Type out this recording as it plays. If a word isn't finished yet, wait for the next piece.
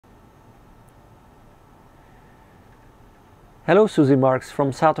Hello, Susie Marks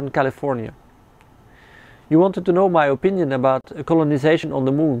from Southern California. You wanted to know my opinion about a colonization on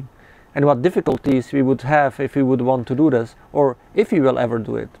the moon and what difficulties we would have if we would want to do this, or if we will ever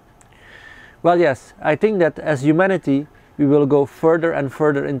do it. Well, yes, I think that as humanity we will go further and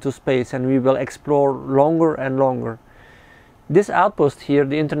further into space and we will explore longer and longer. This outpost here,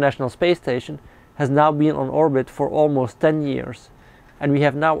 the International Space Station, has now been on orbit for almost 10 years. And we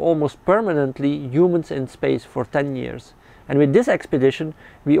have now almost permanently humans in space for 10 years. And with this expedition,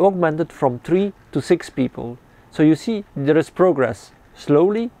 we augmented from 3 to 6 people. So you see, there is progress.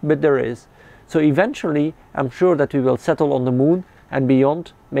 Slowly, but there is. So eventually, I'm sure that we will settle on the moon and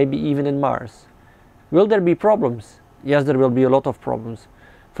beyond, maybe even in Mars. Will there be problems? Yes, there will be a lot of problems.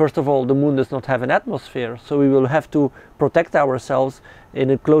 First of all, the moon does not have an atmosphere, so we will have to protect ourselves in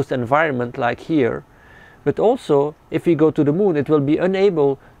a closed environment like here. But also, if we go to the moon, it will be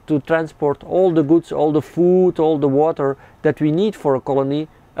unable to transport all the goods, all the food, all the water that we need for a colony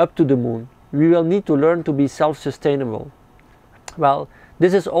up to the moon. We will need to learn to be self-sustainable. Well,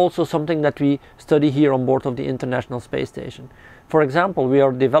 this is also something that we study here on board of the International Space Station. For example, we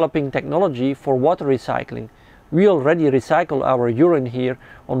are developing technology for water recycling. We already recycle our urine here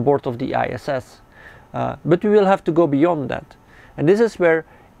on board of the ISS. But we will have to go beyond that. And this is where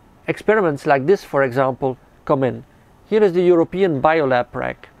experiments like this, for example, come in. Here is the European Biolab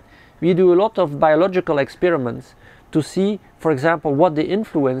rack. We do a lot of biological experiments to see, for example, what the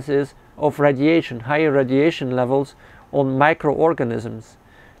influence is of radiation, higher radiation levels on microorganisms.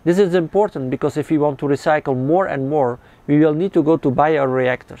 This is important because if we want to recycle more and more, we will need to go to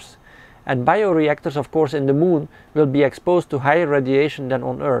bioreactors. And bioreactors, of course, in the moon will be exposed to higher radiation than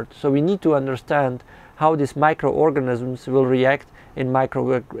on Earth. So we need to understand how these microorganisms will react in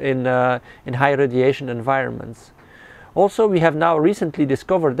high radiation environments. Also, we have now recently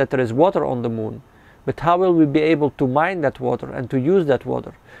discovered that there is water on the moon. But how will we be able to mine that water and to use that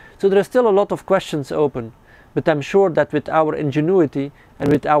water? So there are still a lot of questions open. But I'm sure that with our ingenuity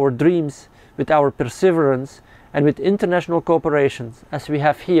and with our dreams, with our perseverance and with international cooperations, as we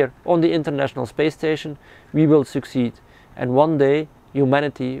have here on the International Space Station, we will succeed. And one day,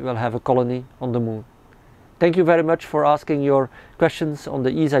 humanity will have a colony on the moon. Thank you very much for asking your questions on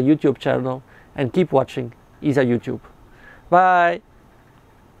the ESA YouTube channel, and keep watching ESA YouTube. Bye!